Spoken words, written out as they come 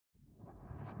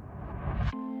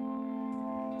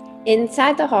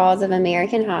Inside the halls of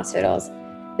American hospitals,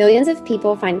 millions of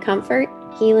people find comfort,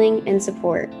 healing, and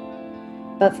support.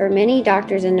 But for many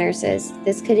doctors and nurses,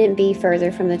 this couldn't be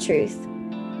further from the truth.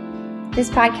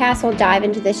 This podcast will dive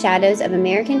into the shadows of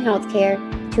American healthcare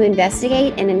to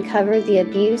investigate and uncover the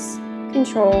abuse,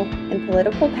 control, and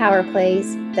political power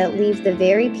plays that leave the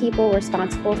very people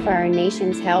responsible for our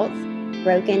nation's health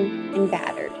broken and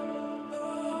battered.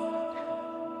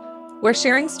 We're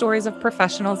sharing stories of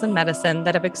professionals in medicine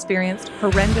that have experienced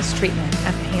horrendous treatment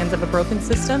at the hands of a broken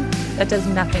system that does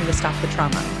nothing to stop the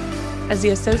trauma. As the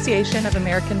Association of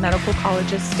American Medical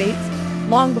Colleges states,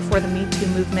 long before the Me Too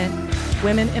movement,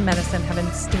 women in medicine have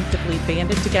instinctively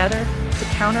banded together to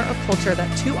counter a culture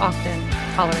that too often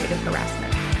tolerated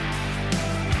harassment.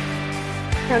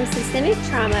 From systemic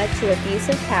trauma to abuse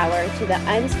of power to the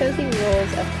unspoken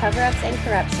rules of cover-ups and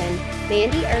corruption,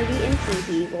 Mandy, Irby, and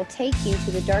Phoebe will take you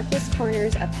to the darkest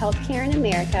corners of healthcare in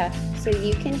America so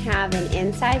you can have an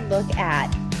inside look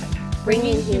at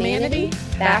bringing humanity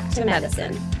back to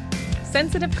medicine.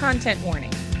 Sensitive content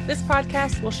warning. This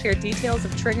podcast will share details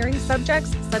of triggering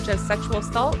subjects such as sexual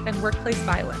assault and workplace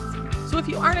violence. So if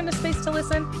you aren't in a space to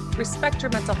listen, respect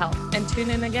your mental health and tune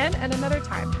in again at another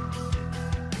time.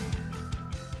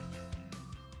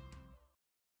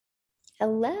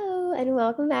 Hello, and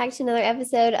welcome back to another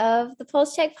episode of the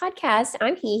Pulse Check Podcast.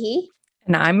 I'm Hee.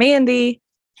 And I'm Mandy.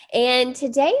 And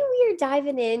today we are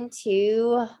diving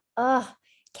into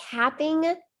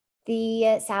capping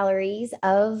the salaries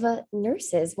of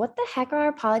nurses. What the heck are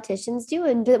our politicians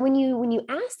doing? But when you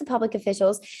ask the public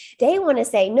officials, they want to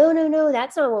say, no,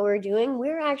 that's not what we're doing.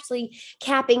 We're actually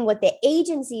capping what the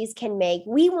agencies can make.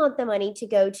 We want the money to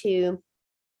go to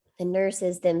the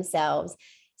nurses themselves.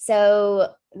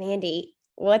 So, Mandy,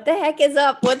 what the heck is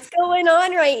up? What's going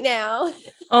on right now?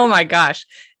 Oh my gosh.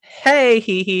 Hey,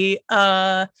 Hee.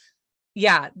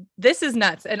 Yeah, this is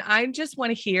nuts. And I just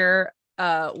want to hear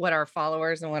what our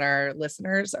followers and what our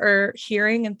listeners are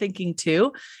hearing and thinking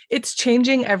too. It's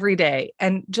changing every day.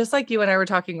 And just like you and I were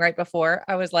talking right before,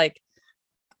 I was like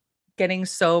getting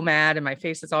so mad and my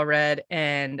face is all red.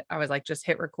 And I was like, just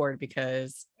hit record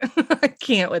because I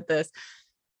can't with this.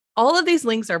 All of these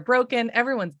links are broken.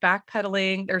 Everyone's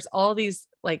backpedaling. There's all these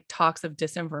like talks of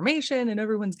disinformation and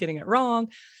everyone's getting it wrong.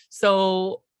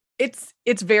 So it's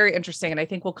very interesting. And I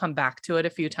think we'll come back to it a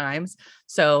few times.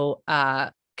 So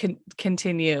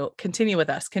continue with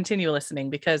us, continue listening,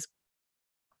 because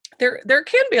there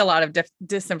can be a lot of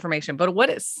disinformation, but what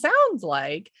it sounds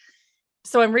like.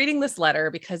 So I'm reading this letter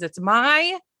because it's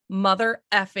my mother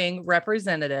effing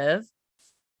representative,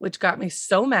 which got me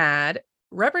so mad.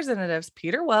 Representatives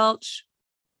Peter Welch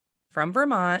from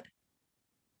Vermont,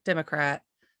 Democrat,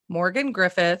 Morgan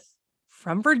Griffith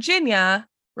from Virginia,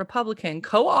 Republican,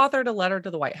 co-authored a letter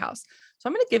to the White House. So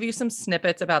I'm going to give you some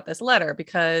snippets about this letter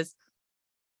because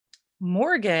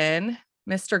Morgan,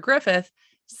 Mr. Griffith,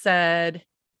 said,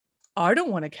 I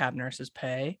don't want to cap nurses'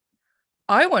 pay.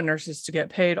 I want nurses to get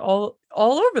paid all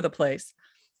over the place.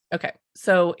 Okay,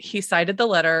 so he cited the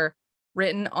letter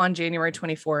written on January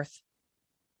 24th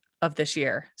of this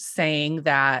year, saying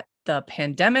that the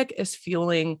pandemic is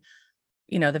fueling,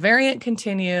 the variant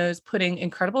continues, putting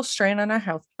incredible strain on our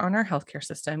healthcare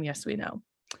system. Yes, we know.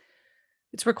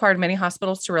 It's required many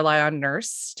hospitals to rely on nurse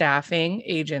staffing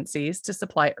agencies to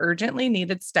supply urgently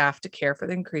needed staff to care for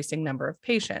the increasing number of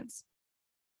patients.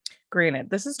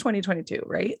 Granted, this is 2022,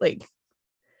 right? Like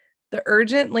the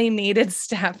urgently needed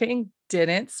staffing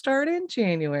didn't start in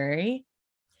January.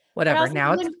 Whatever.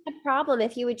 Now it's a problem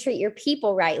if you would treat your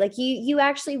people right. Like you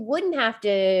actually wouldn't have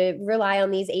to rely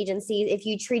on these agencies if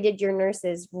you treated your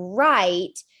nurses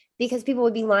right, because people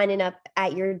would be lining up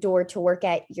at your door to work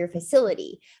at your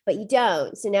facility, but you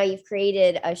don't. So now you've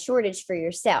created a shortage for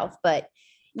yourself. But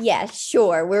yeah,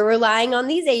 sure, we're relying on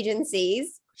these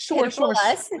agencies. Sure.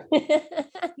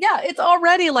 Yeah, it's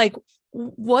already like,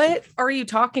 what are you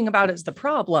talking about is the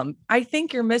problem? I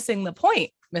think you're missing the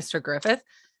point, Mr. Griffith.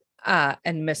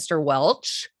 And Mr.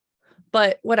 Welch,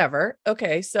 but whatever.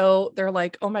 Okay. So they're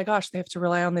like, oh my gosh, they have to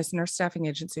rely on these nurse staffing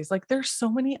agencies. Like there's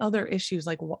so many other issues.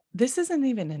 Like this isn't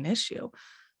even an issue,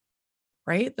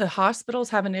 right? The hospitals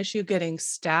have an issue getting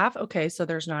staff. Okay. So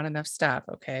there's not enough staff.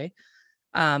 Okay.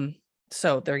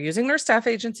 So they're using their staff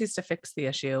agencies to fix the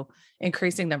issue,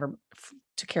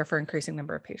 to care for increasing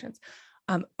number of patients.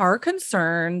 Our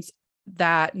concerns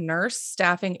that nurse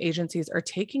staffing agencies are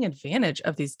taking advantage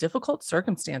of these difficult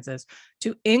circumstances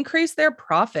to increase their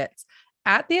profits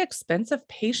at the expense of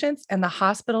patients and the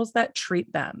hospitals that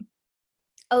treat them.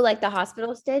 Oh, like the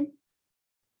hospitals did?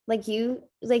 Like you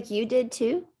did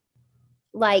too?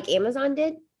 Like Amazon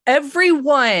did?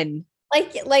 Everyone.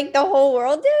 Like the whole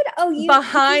world did? Oh,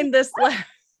 behind this letter.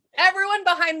 everyone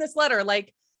behind this letter,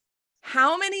 like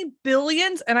how many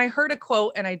billions? And I heard a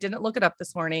quote, and I didn't look it up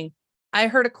this morning. I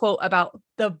heard a quote about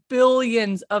the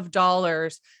billions of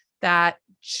dollars that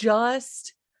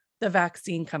just the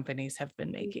vaccine companies have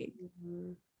been making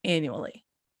annually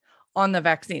on the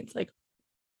vaccines. Like,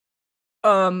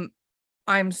 I'm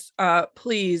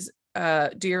please,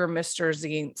 dear Mr.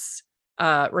 Zientz,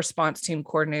 response team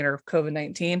coordinator of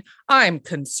COVID-19, I'm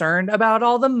concerned about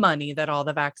all the money that all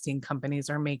the vaccine companies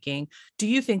are making. Do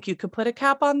you think you could put a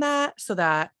cap on that so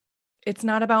that it's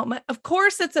not about money? Of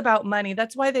course it's about money.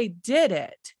 That's why they did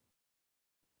it.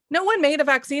 No one made a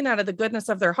vaccine out of the goodness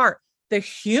of their heart. The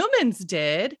humans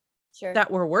did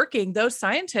that were working. Those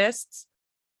scientists,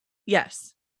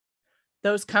 yes.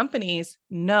 Those companies,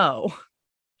 no.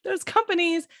 Those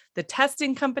companies, the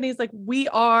testing companies, like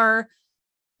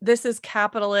this is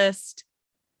capitalist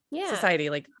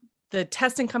society. Like the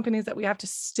testing companies that we have to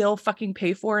still fucking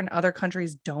pay for and other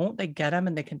countries don't, they get them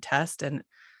and they can test and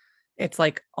it's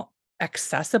like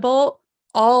accessible.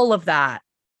 All of that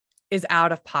is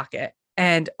out of pocket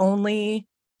and only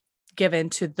given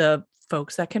to the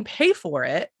folks that can pay for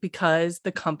it because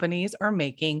the companies are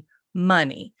making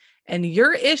money. And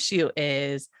your issue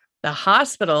is the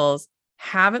hospitals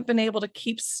haven't been able to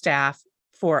keep staff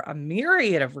for a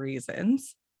myriad of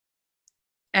reasons.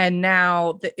 And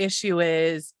now the issue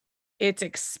is it's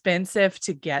expensive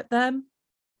to get them.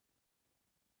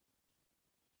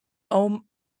 Oh,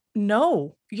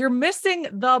 no, you're missing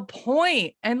the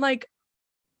point. And like,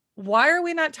 why are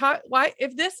we not talking? Why,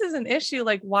 if this is an issue,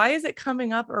 like, why is it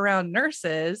coming up around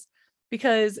nurses?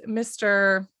 Because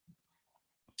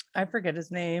I forget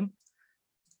his name,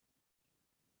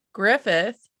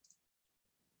 Griffith,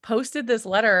 posted this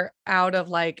letter out of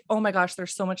like, oh my gosh,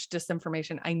 there's so much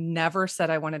disinformation. I never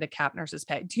said I wanted to cap nurses'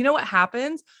 pay. Do you know what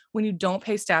happens when you don't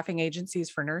pay staffing agencies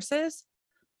for nurses?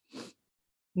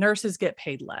 Nurses get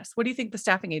paid less. What do you think the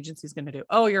staffing agency is going to do?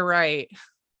 Oh, you're right.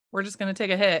 We're just going to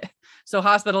take a hit. So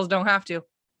hospitals don't have to.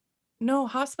 No,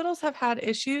 hospitals have had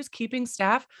issues keeping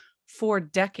staff for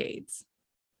decades.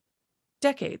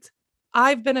 Decades.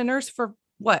 I've been a nurse for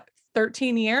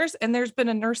 13 years, and there's been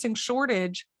a nursing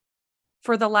shortage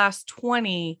for the last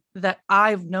 20 that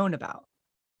I've known about.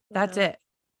 That's it.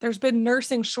 There's been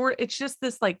nursing short. It's just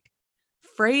this like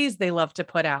phrase they love to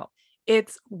put out.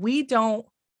 It's, we don't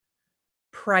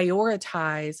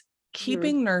prioritize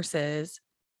keeping nurses,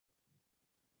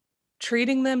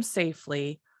 treating them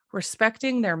safely,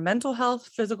 respecting their mental health,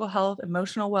 physical health,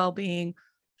 emotional well-being,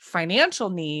 financial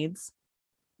needs.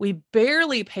 We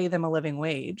barely pay them a living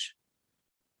wage.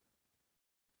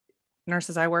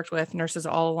 Nurses I worked with, nurses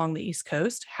all along the East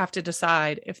Coast, have to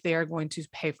decide if they are going to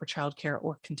pay for childcare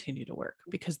or continue to work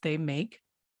because they make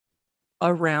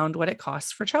around what it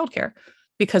costs for childcare,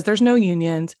 because there's no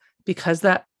unions, because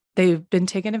that they've been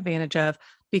taken advantage of,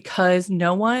 because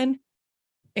no one,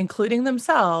 including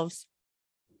themselves,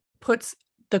 puts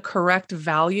the correct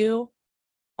value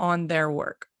on their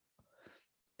work.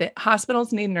 That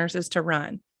hospitals need nurses to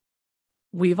run.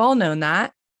 We've all known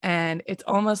that. And it's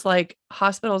almost like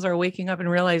hospitals are waking up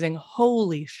and realizing,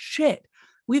 holy shit,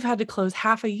 we've had to close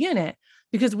half a unit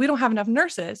because we don't have enough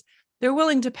nurses. They're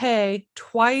willing to pay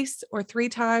twice or 3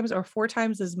 times or 4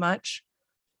 times as much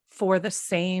for the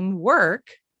same work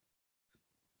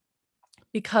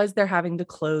because they're having to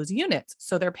close units.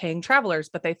 So they're paying travelers,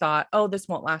 but they thought, oh, this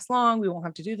won't last long. We won't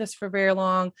have to do this for very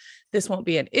long. This won't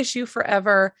be an issue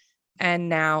forever. And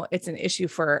now it's an issue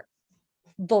for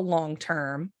the long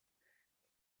term.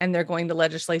 And they're going to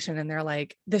legislation and they're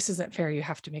like, this isn't fair. You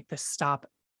have to make this stop.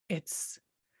 It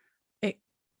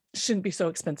shouldn't be so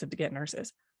expensive to get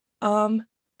nurses.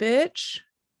 Bitch,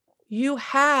 you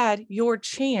had your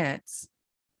chance.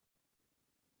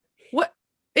 What?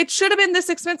 It should have been this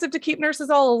expensive to keep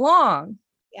nurses all along.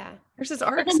 Yeah. Nurses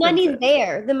are expensive. The money's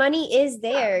there. The money is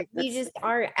there. You just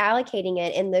aren't allocating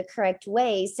it in the correct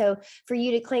way. So for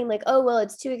you to claim like, oh, well,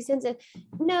 it's too expensive.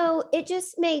 No, it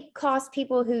just may cost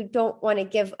people who don't want to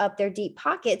give up their deep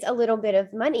pockets a little bit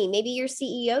of money. Maybe your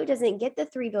CEO doesn't get the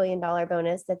 $3 billion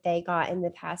bonus that they got in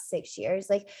the past 6 years.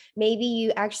 Like maybe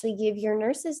you actually give your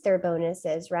nurses their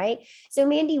bonuses, right? So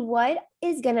Mandy, what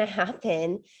is going to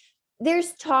happen?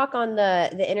 There's talk on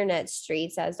the internet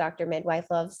streets, as Dr. Midwife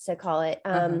loves to call it,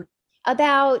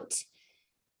 about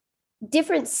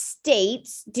different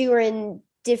states doing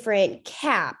different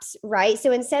caps, right?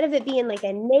 So instead of it being like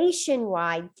a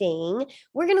nationwide thing,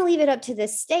 we're going to leave it up to the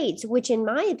states, which in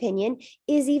my opinion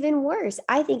is even worse.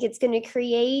 I think it's going to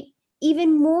create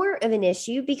even more of an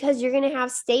issue because you're going to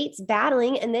have states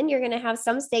battling, and then you're going to have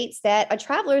some states that a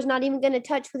traveler is not even going to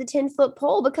touch with a 10-foot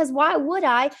pole, because why would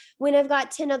I when I've got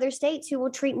 10 other states who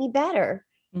will treat me better?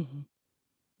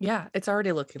 Yeah, it's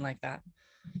already looking like that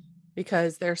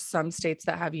because there's some states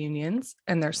that have unions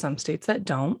and there's some states that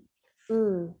don't.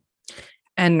 Mm.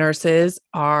 And nurses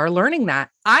are learning that.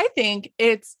 I think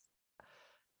it's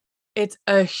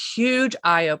a huge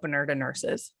eye opener to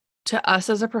nurses, to us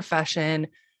as a profession,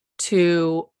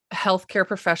 to healthcare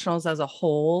professionals as a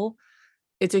whole.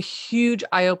 It's a huge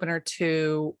eye opener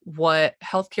to what the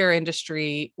healthcare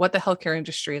industry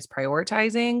is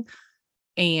prioritizing,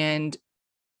 and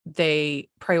they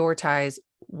prioritize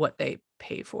what they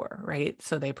pay for, right?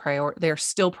 So they're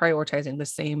still prioritizing the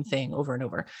same thing over and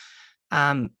over.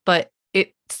 But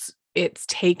it's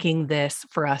taking this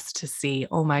for us to see,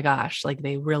 oh my gosh, like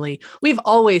we've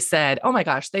always said, oh my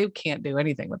gosh, they can't do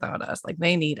anything without us. Like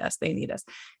they need us.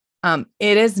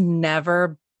 It has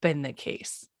never been the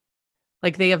case.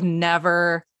 Like they have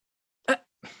never,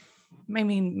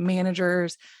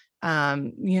 managers,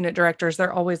 unit directors,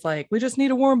 they're always like, we just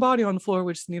need a warm body on the floor.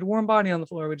 We just need a warm body on the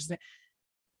floor.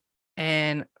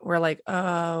 And we're like,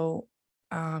 oh,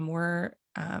 we're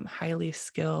highly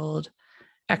skilled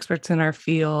experts in our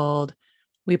field.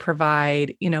 We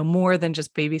provide, more than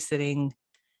just babysitting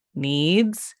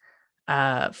needs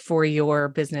for your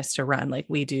business to run. Like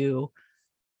we do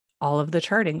all of the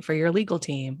charting for your legal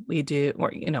team. We do,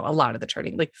 or, a lot of the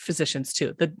charting, like physicians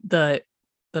too.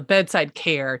 The bedside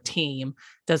care team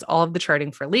does all of the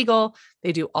charting for legal.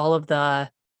 They do all of the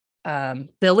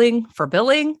billing for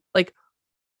billing. Like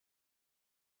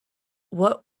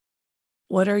what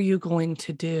are you going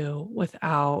to do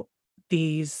without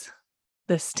this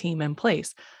team in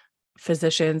place?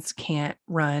 Physicians can't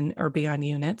run or be on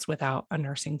units without a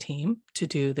nursing team to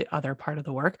do the other part of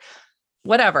the work.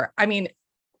 Whatever. I mean,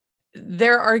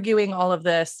 they're arguing all of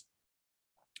this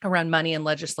around money and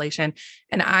legislation.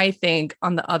 And I think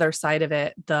on the other side of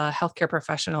it, the healthcare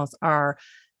professionals are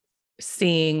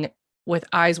seeing with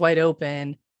eyes wide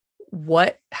open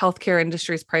what healthcare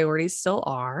industry's priorities still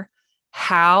are,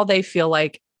 how they feel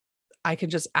like I can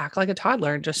just act like a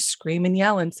toddler and just scream and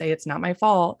yell and say it's not my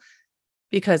fault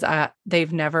because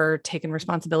they've never taken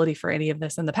responsibility for any of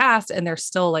this in the past. And they're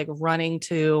still like running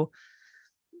to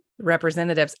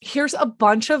representatives. Here's a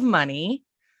bunch of money.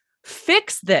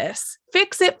 Fix this,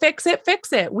 fix it, fix it,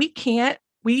 fix it. We can't,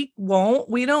 we won't,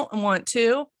 we don't want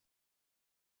to.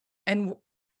 And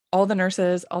all the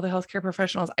nurses, all the healthcare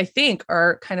professionals, I think,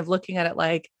 are kind of looking at it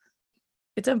like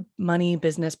it's a money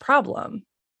business problem.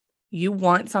 You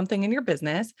want something in your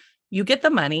business, you get the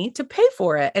money to pay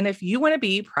for it. And if you want to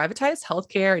be privatized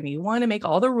healthcare and you want to make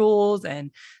all the rules and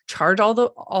charge all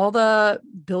the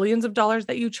billions of dollars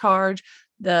that you charge,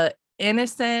 the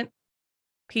innocent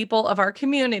people of our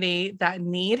community that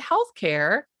need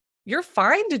healthcare, you're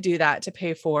fine to do that, to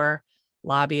pay for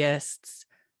lobbyists,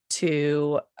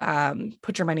 to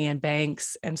put your money in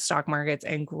banks and stock markets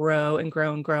and grow and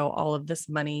grow and grow all of this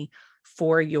money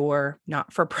for your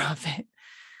not-for-profit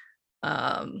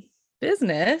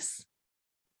business.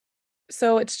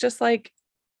 So it's just like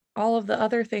all of the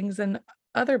other things in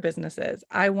other businesses.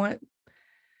 I want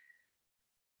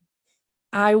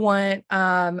a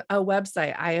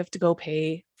website. I have to go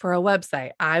pay for a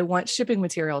website. I want shipping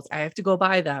materials. I have to go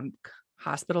buy them.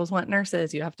 Hospitals want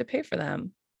nurses. You have to pay for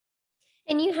them.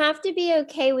 And you have to be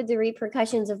okay with the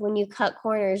repercussions of when you cut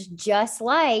corners, just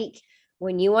like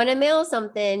when you want to mail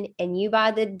something and you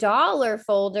buy the dollar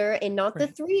folder and not the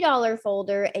 $3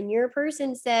 folder, and your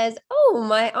person says, oh,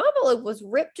 my envelope was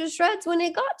ripped to shreds when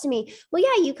it got to me. Well,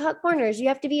 yeah, you cut corners. You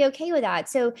have to be okay with that.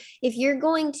 So if you're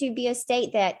going to be a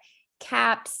state that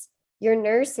caps your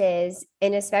nurses,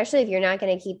 and especially if you're not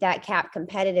going to keep that cap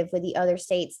competitive with the other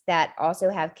states that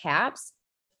also have caps,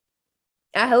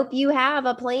 I hope you have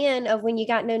a plan of when you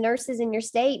got no nurses in your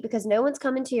state, because no one's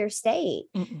coming to your state.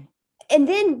 Mm-mm. And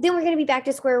then we're going to be back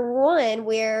to square one,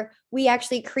 where we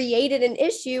actually created an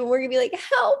issue. We're going to be like,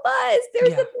 help us.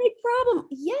 There's a big problem.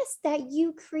 Yes, that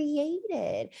you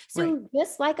created. So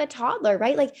just like a toddler,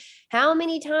 right? Like how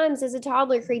many times does a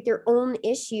toddler create their own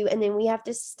issue? And then we have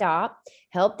to stop,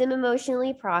 help them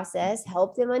emotionally process,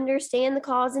 help them understand the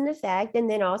cause and effect, and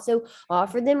then also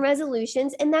offer them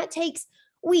resolutions. And that takes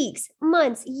weeks,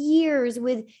 months, years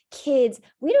with kids.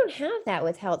 We don't have that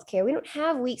with healthcare. We don't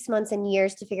have weeks, months, and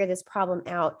years to figure this problem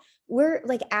out. We're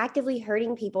like actively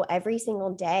hurting people every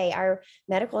single day. Our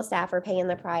medical staff are paying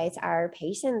the price. Our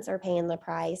patients are paying the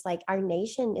price. Like our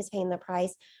nation is paying the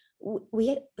price.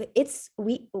 We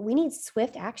need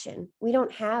swift action. We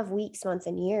don't have weeks, months,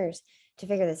 and years to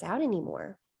figure this out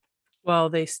anymore. Well,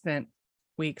 they spent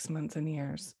weeks, months, and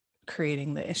years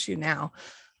creating the issue now.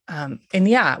 And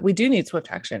yeah, we do need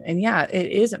swift action. And yeah, it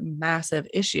is a massive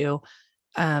issue.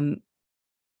 I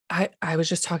was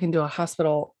just talking to a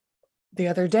hospital the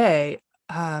other day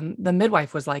the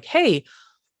midwife was like, hey,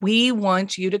 we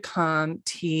want you to come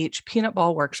teach peanut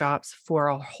ball workshops for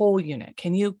a whole unit.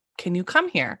 Can you come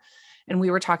here? And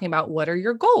we were talking about, what are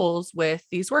your goals with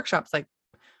these workshops? Like,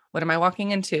 what am I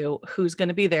walking into? Who's going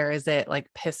to be there? Is it like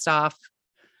pissed off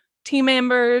team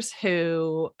members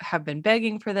who have been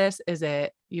begging for this? Is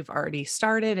it you've already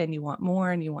started and you want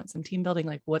more and you want some team building?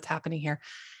 Like, what's happening here?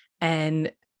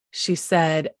 And she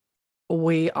said,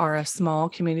 we are a small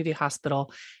community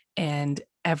hospital and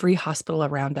every hospital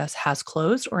around us has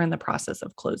closed or in the process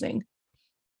of closing.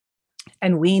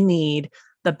 And we need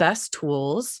the best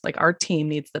tools, like our team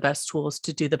needs the best tools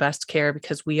to do the best care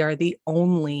because we are the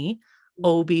only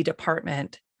OB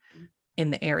department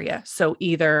in the area. So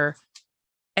either,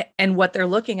 and what they're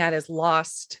looking at is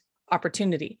lost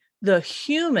opportunity. The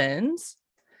humans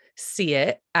see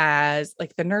it as,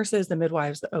 like the nurses, the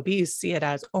midwives, the OBs see it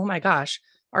as, oh my gosh,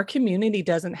 our community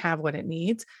doesn't have what it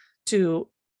needs to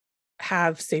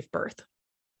have safe birth.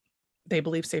 They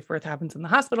believe safe birth happens in the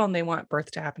hospital and they want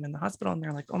birth to happen in the hospital. And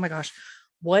they're like, oh my gosh,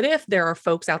 what if there are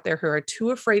folks out there who are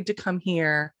too afraid to come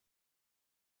here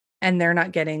and they're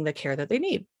not getting the care that they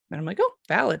need? And I'm like, oh,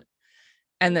 valid.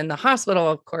 And then the hospital,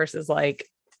 of course, is like,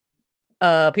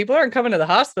 people aren't coming to the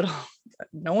hospital.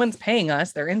 No one's paying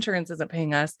us. Their insurance isn't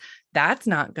paying us. That's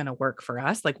not going to work for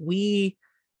us. Like, we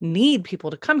need people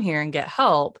to come here and get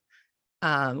help.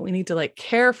 We need to like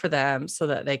care for them so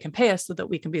that they can pay us so that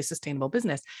we can be a sustainable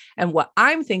business. And what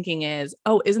I'm thinking is,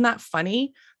 oh, isn't that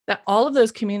funny that all of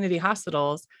those community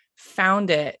hospitals found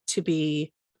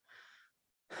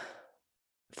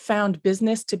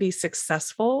business to be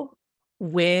successful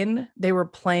when they were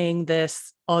playing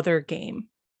this other game.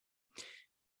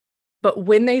 But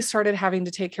when they started having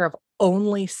to take care of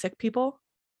only sick people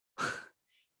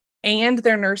and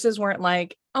their nurses weren't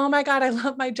like, oh my God, I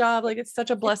love my job. Like, it's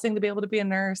such a blessing to be able to be a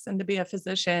nurse and to be a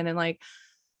physician. And like,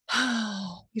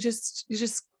 oh, you just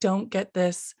don't get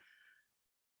this.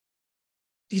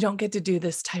 You don't get to do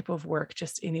this type of work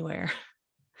just anywhere.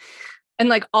 And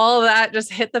like all of that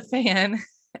just hit the fan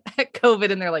at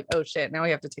COVID. And they're like, oh shit, now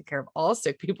we have to take care of all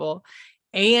sick people.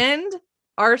 And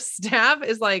our staff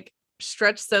is like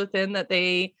stretched so thin that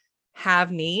they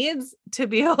have needs to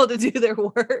be able to do their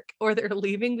work, or they're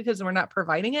leaving because we're not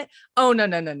providing it. Oh,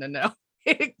 no.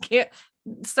 It can't.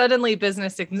 Suddenly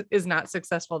business is not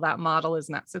successful. That model is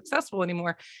not successful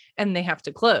anymore. And they have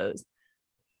to close.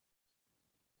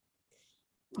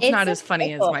 It's not as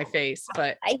funny as my face,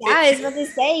 but yeah, I was about to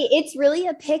say, it's really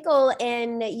a pickle.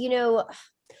 And,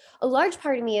 a large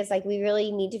part of me is like, we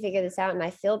really need to figure this out. And I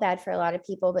feel bad for a lot of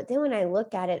people. But then when I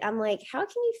look at it, I'm like, how can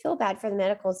you feel bad for the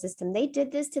medical system? They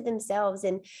did this to themselves.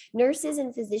 And nurses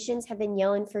and physicians have been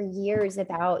yelling for years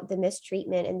about the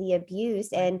mistreatment and the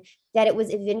abuse, and that it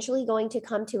was eventually going to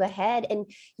come to a head.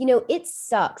 And, it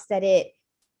sucks that it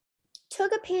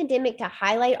took a pandemic to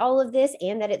highlight all of this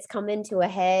and that it's come into a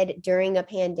head during a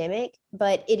pandemic,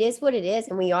 but it is what it is.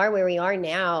 And we are where we are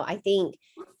now. I think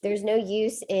there's no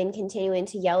use in continuing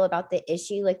to yell about the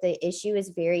issue. Like, the issue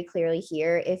is very clearly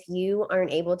here. If you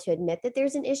aren't able to admit that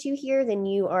there's an issue here, then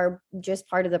you are just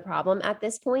part of the problem at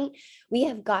this point. We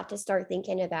have got to start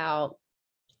thinking about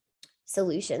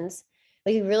solutions.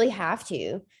 Like, we really have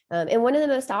to. And one of the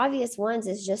most obvious ones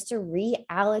is just to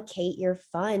reallocate your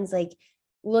funds. Like,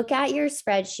 look at your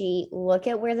spreadsheet, look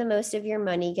at where the most of your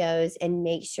money goes, and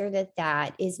make sure that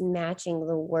that is matching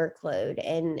the workload.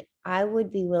 And I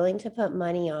would be willing to put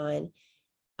money on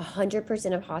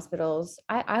 100% of hospitals.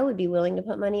 I would be willing to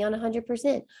put money on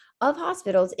 100% of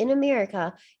hospitals in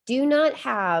America do not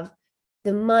have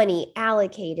the money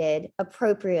allocated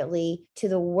appropriately to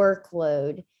the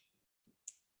workload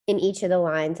in each of the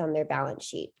lines on their balance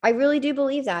sheet. I really do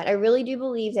believe that. I really do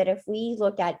believe that if we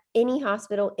look at any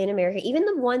hospital in America, even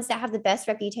the ones that have the best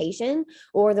reputation,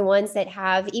 or the ones that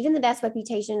have even the best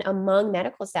reputation among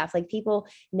medical staff, like people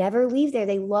never leave there,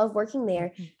 they love working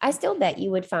there, I still bet you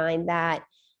would find that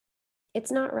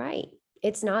it's not right.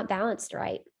 It's not balanced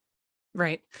right.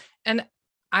 Right. And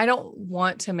I don't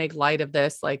want to make light of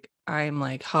this. Like, I'm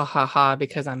like, ha ha ha,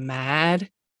 because I'm mad.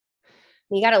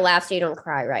 You got to laugh so you don't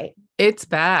cry, right? It's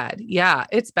bad. Yeah,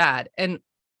 it's bad. And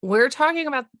we're talking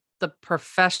about the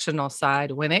professional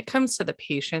side. When it comes to the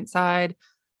patient side,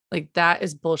 like, that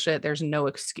is bullshit. There's no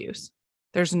excuse.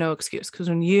 There's no excuse. Because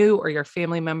when you or your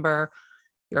family member,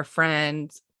 your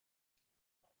friends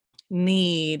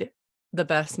need the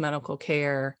best medical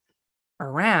care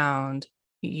around,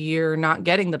 you're not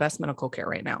getting the best medical care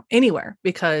right now anywhere,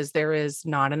 because there is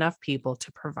not enough people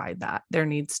to provide that. There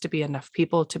needs to be enough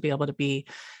people to be able to be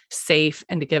safe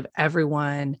and to give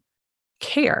everyone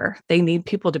care. They need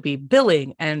people to be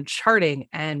billing and charting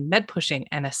and med pushing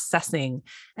and assessing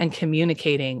and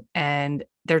communicating. And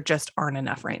there just aren't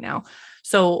enough right now.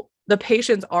 So the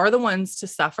patients are the ones to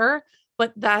suffer,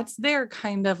 but that's their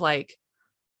kind of like,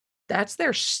 that's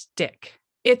their shtick.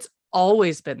 It's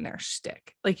always been their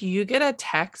shtick. Like you get a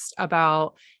text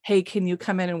about, hey, can you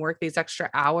come in and work these extra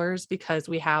hours because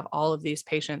we have all of these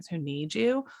patients who need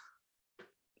you?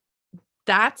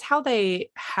 That's how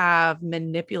they have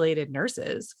manipulated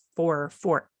nurses for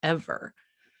forever.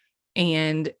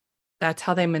 And that's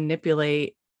how they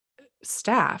manipulate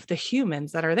staff, the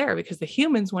humans that are there, because the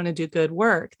humans want to do good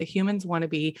work. The humans want to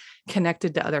be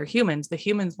connected to other humans. The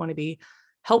humans want to be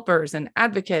helpers and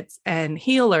advocates and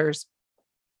healers.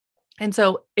 And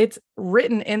so it's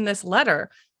written in this letter.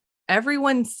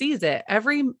 Everyone sees it.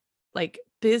 Every like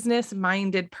business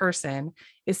minded person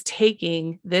is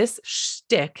taking this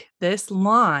shtick, this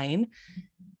line.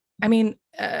 I mean,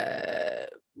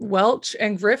 Welch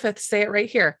and Griffith say it right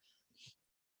here.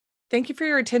 Thank you for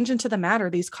your attention to the matter.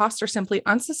 These costs are simply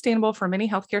unsustainable for many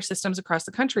healthcare systems across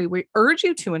the country. We urge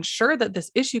you to ensure that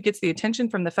this issue gets the attention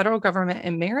from the federal government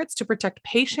and merits to protect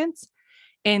patients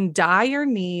in dire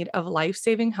need of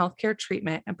life-saving healthcare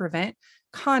treatment and prevent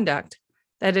conduct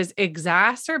that is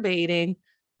exacerbating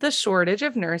the shortage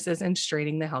of nurses and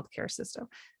straining the healthcare system.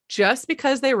 Just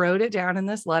because they wrote it down in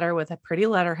this letter with a pretty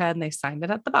letterhead and they signed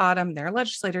it at the bottom, they're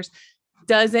legislators,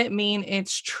 doesn't mean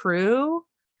it's true.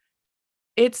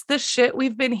 It's the shit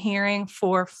we've been hearing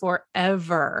for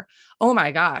forever. Oh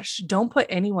my gosh, don't put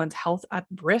anyone's health at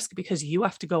risk because you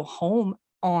have to go home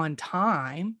on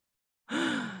time.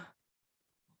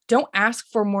 Don't ask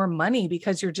for more money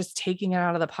because you're just taking it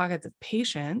out of the pockets of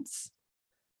patients.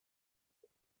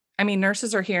 I mean,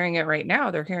 nurses are hearing it right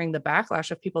now. They're hearing the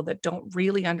backlash of people that don't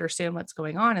really understand what's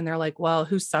going on. And they're like, well,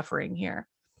 who's suffering here?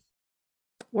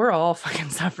 We're all fucking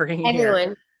suffering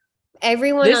here.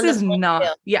 Everyone. This is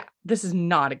not, this is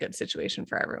not a good situation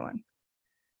for everyone.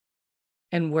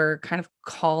 And we're kind of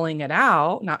calling it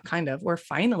out, we're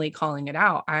finally calling it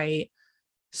out. I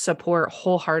support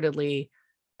wholeheartedly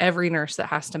every nurse that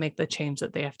has to make the change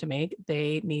that they have to make.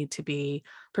 They need to be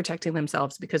protecting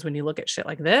themselves because when you look at shit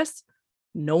like this,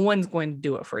 no one's going to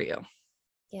do it for you.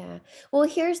 Yeah. Well,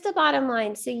 here's the bottom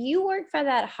line. So you work for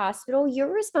that hospital.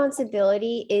 Your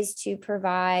responsibility is to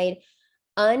provide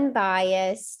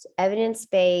unbiased,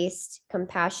 evidence-based,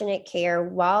 compassionate care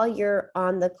while you're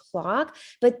on the clock.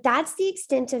 But that's the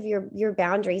extent of your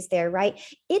boundaries there, right?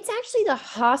 It's actually the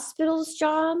hospital's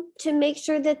job to make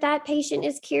sure that that patient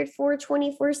is cared for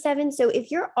 24/7. So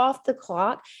if you're off the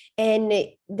clock and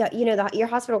your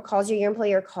hospital calls you, your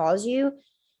employer calls you,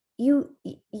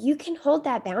 you can hold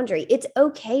that boundary. It's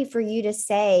okay for you to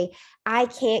say, I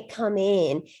can't come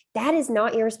in. That is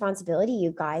not your responsibility,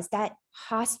 you guys. That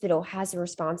hospital has a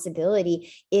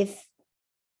responsibility. They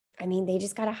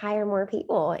just got to hire more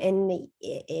people. And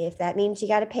if that means you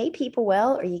got to pay people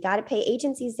well, or you got to pay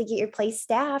agencies to get your place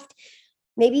staffed,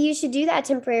 maybe you should do that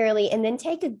temporarily and then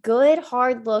take a good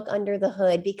hard look under the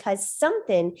hood because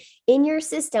something in your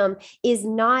system is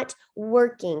not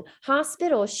working.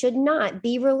 Hospitals should not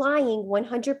be relying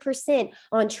 100%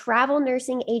 on travel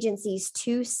nursing agencies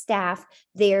to staff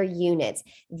their units.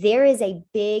 There is a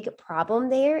big problem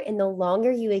there, and the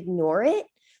longer you ignore it,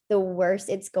 the worse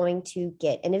it's going to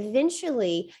get. And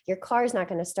eventually your car is not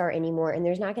going to start anymore. And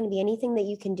there's not going to be anything that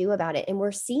you can do about it. And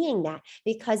we're seeing that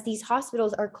because these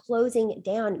hospitals are closing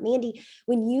down. Mandy,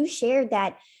 when you shared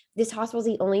that this hospital is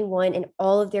the only one and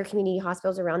all of their community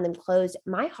hospitals around them closed,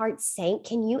 my heart sank.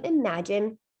 Can you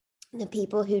imagine the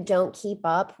people who don't keep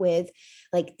up with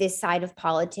like this side of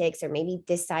politics or maybe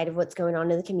this side of what's going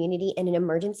on in the community, and an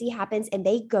emergency happens and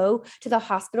they go to the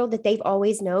hospital that they've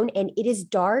always known and it is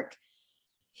dark?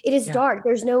 It is dark.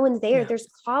 There's no one there. There's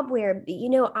cobweb.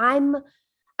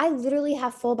 I literally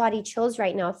have full body chills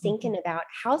right now thinking about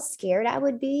how scared I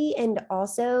would be, and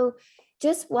also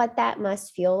just what that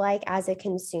must feel like as a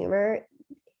consumer,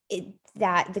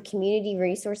 that the community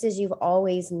resources you've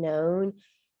always known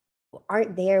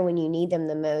aren't there when you need them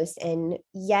the most. And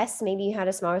yes, maybe you had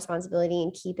a small responsibility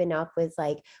in keeping up with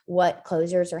like what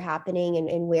closures are happening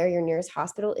and where your nearest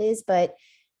hospital is, but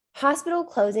hospital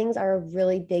closings are a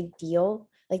really big deal.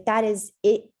 Like that is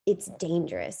it. It's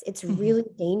dangerous. It's really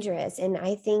dangerous. And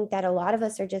I think that a lot of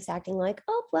us are just acting like,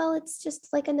 oh, well, it's just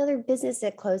like another business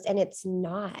that closed, and it's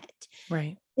not.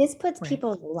 Right. This puts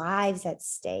people's lives at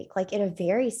stake, like in a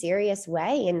very serious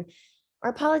way. And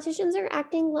our politicians are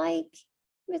acting like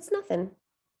it's nothing.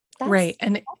 Right.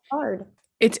 And hard.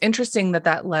 It's interesting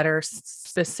that letter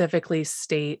specifically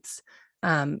states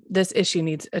this issue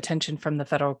needs attention from the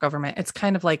federal government. It's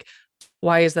kind of like,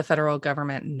 why is the federal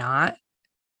government not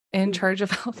in charge of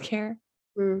healthcare.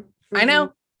 Mm-hmm.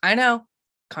 I know,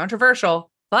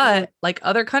 controversial, but like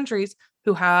other countries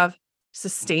who have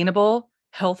sustainable,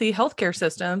 healthy healthcare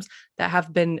systems that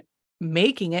have been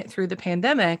making it through the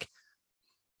pandemic,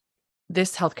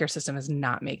 this healthcare system is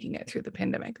not making it through the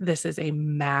pandemic. This is a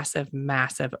massive,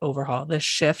 massive overhaul. This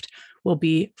shift will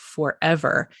be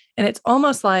forever. And it's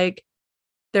almost like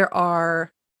there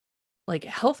are like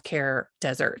healthcare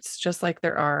deserts, just like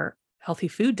there are healthy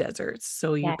food deserts.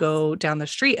 So you Yes. go down the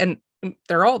street and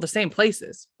they're all the same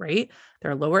places, right?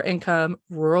 They're lower income,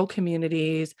 rural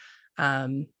communities,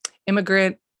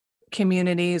 immigrant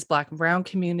communities, Black and brown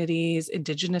communities,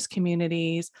 indigenous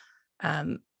communities.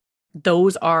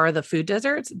 Those are the food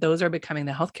deserts. Those are becoming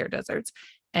the healthcare deserts.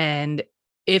 And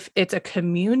if it's a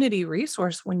community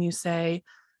resource, when you say,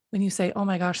 oh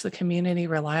my gosh, the community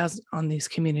relies on these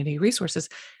community resources,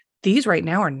 these right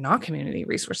now are not community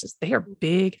resources. They are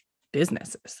big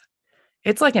businesses.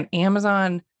 It's like an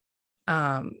Amazon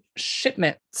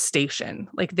shipment station.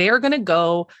 Like they are going to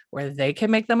go where they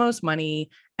can make the most money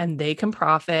and they can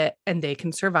profit and they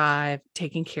can survive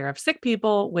taking care of sick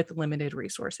people with limited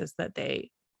resources that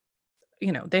they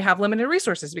have limited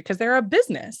resources because they're a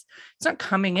business. It's not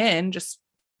coming in just,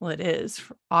 well, it is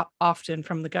often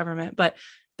from the government, but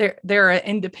they're an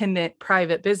independent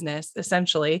private business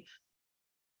essentially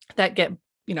that get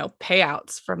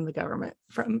payouts from the government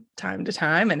from time to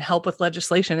time and help with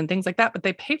legislation and things like that, but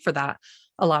they pay for that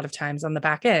a lot of times on the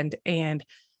back end, and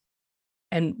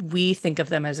we think of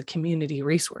them as a community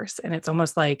resource, and it's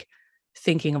almost like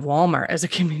thinking of Walmart as a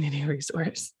community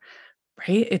resource,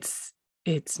 right?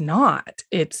 It's not.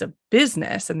 It's a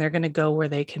business, and they're going to go where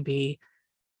they can be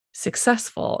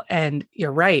successful. And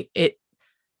you're right, it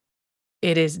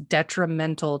is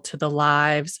detrimental to the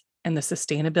lives and the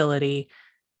sustainability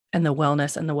and the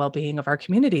wellness and the well-being of our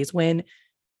communities. When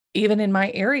even in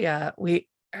my area,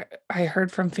 I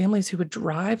heard from families who would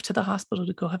drive to the hospital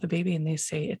to go have a baby and they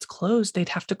say it's closed. They'd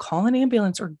have to call an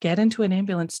ambulance or get into an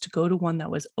ambulance to go to one that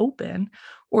was open,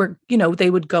 or, they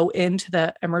would go into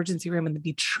the emergency room and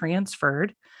be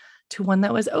transferred to one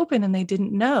that was open and they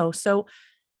didn't know. So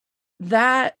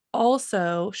that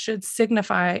also should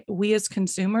signify we as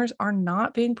consumers are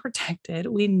not being protected.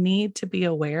 We need to be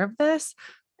aware of this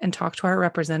and talk to our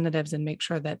representatives and make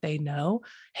sure that they know,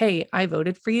 hey, I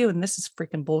voted for you and this is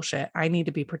freaking bullshit. I need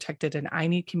to be protected and I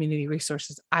need community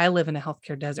resources. I live in a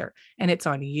healthcare desert and it's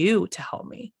on you to help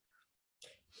me.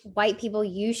 White people,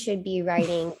 you should be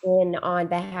writing in on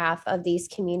behalf of these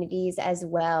communities as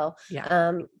well.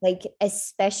 Yeah. Like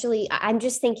especially, I'm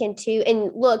just thinking too,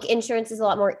 and look, insurance is a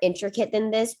lot more intricate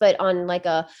than this, but on like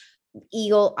a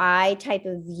eagle eye type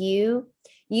of view,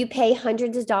 you pay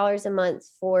hundreds of dollars a month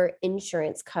for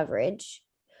insurance coverage.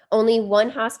 Only one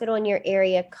hospital in your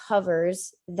area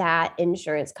covers that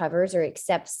insurance covers or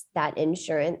accepts that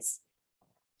insurance.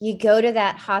 You go to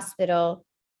that hospital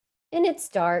and it's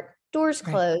dark, doors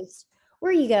closed.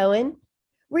 Where are you going?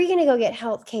 Where are you going to go get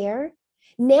health care?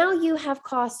 Now you have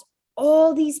cost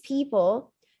all these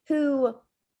people who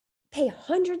pay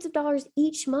hundreds of dollars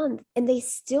each month and they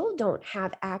still don't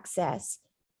have access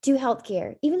to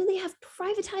healthcare, even though they have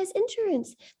privatized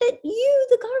insurance that you,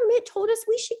 the government, told us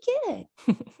we should get.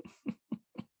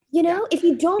 If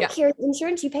you don't carry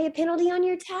insurance, you pay a penalty on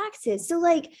your taxes. So,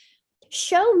 like,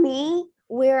 show me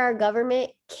where our government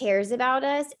cares about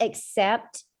us,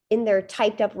 except in their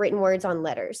typed up written words on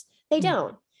letters. They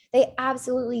don't. They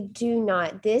absolutely do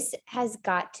not. This has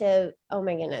got to, oh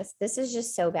my goodness, this is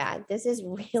just so bad. This is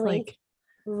really,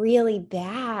 really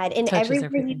bad. And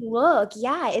everywhere you look,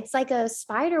 it's like a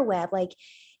spider web. Like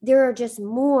there are just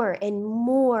more and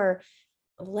more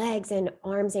legs and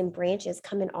arms and branches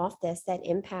coming off this that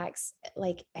impacts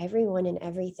like everyone and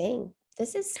everything.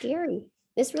 This is scary.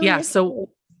 This really is so scary.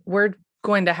 We're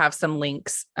going to have some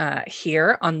links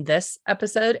here on this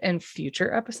episode and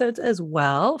future episodes as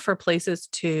well for places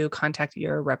to contact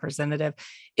your representative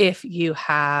if you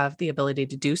have the ability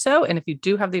to do so. And if you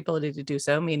do have the ability to do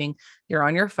so, meaning you're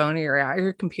on your phone or you're at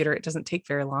your computer, it doesn't take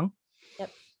very long. Yep.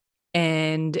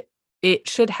 And it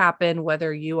should happen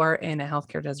whether you are in a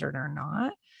healthcare desert or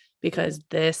not, because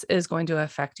this is going to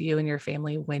affect you and your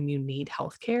family when you need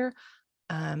healthcare.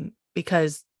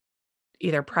 Because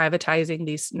either privatizing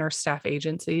these nurse staff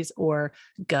agencies or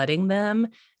gutting them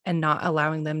and not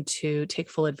allowing them to take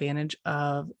full advantage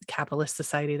of the capitalist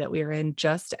society that we are in,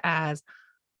 just as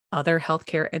other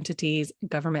healthcare entities,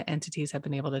 government entities have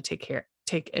been able to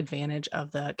take advantage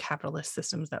of the capitalist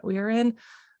systems that we are in.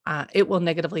 It will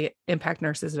negatively impact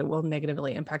nurses. It will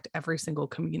negatively impact every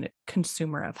single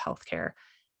consumer of healthcare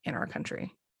in our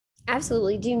country.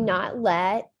 Absolutely. Do not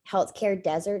let healthcare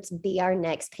deserts be our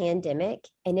next pandemic.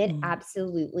 And it Mm.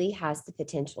 absolutely has the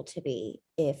potential to be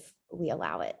if we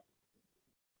allow it.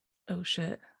 Oh,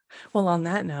 shit. Well, on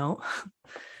that note,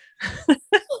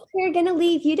 We're going to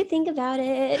leave you to think about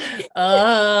it.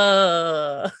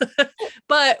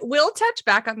 but we'll touch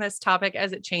back on this topic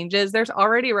as it changes. There's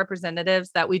already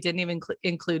representatives that we didn't even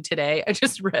include today. I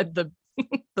just read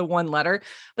the one letter,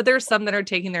 but there's some that are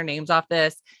taking their names off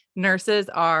this. Nurses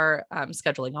are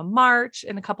scheduling a march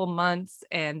in a couple months,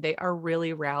 and they are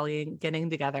really rallying, getting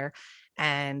together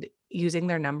and using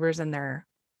their numbers and their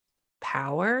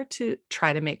power to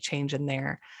try to make change in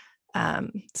their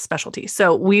specialty.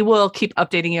 So we will keep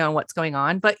updating you on what's going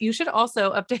on, but you should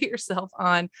also update yourself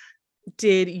on,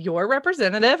 did your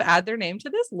representative add their name to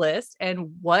this list,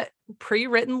 and what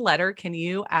pre-written letter can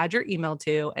you add your email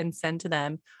to and send to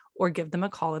them, or give them a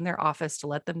call in their office to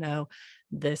let them know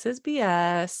this is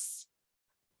BS.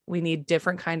 We need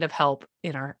different kind of help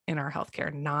in our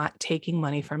healthcare, not taking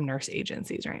money from nurse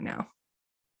agencies right now.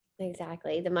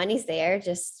 Exactly. The money's there.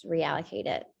 Just reallocate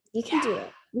it. You can do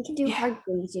it. We can do hard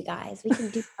things, you guys. We can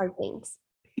do hard things.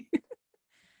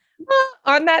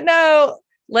 On that note,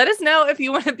 let us know if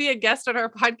you want to be a guest on our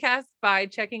podcast by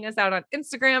checking us out on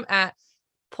Instagram at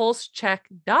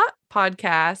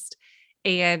pulsecheck.podcast.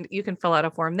 And you can fill out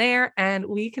a form there and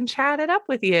we can chat it up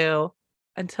with you.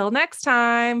 Until next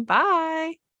time.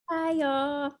 Bye. Bye,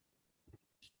 y'all.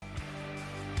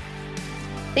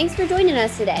 Thanks for joining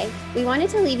us today. We wanted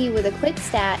to leave you with a quick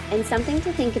stat and something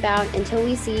to think about until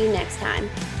we see you next time.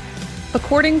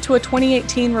 According to a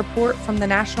 2018 report from the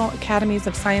National Academies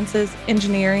of Sciences,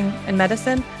 Engineering, and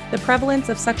Medicine, the prevalence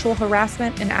of sexual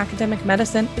harassment in academic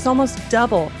medicine is almost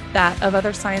double that of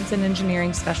other science and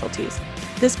engineering specialties.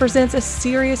 This presents a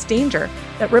serious danger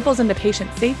that ripples into patient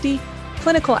safety,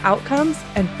 clinical outcomes,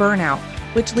 and burnout,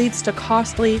 which leads to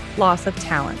costly loss of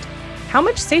talent. How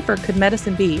much safer could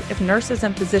medicine be if nurses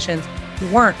and physicians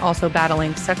weren't also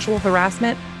battling sexual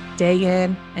harassment day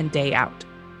in and day out?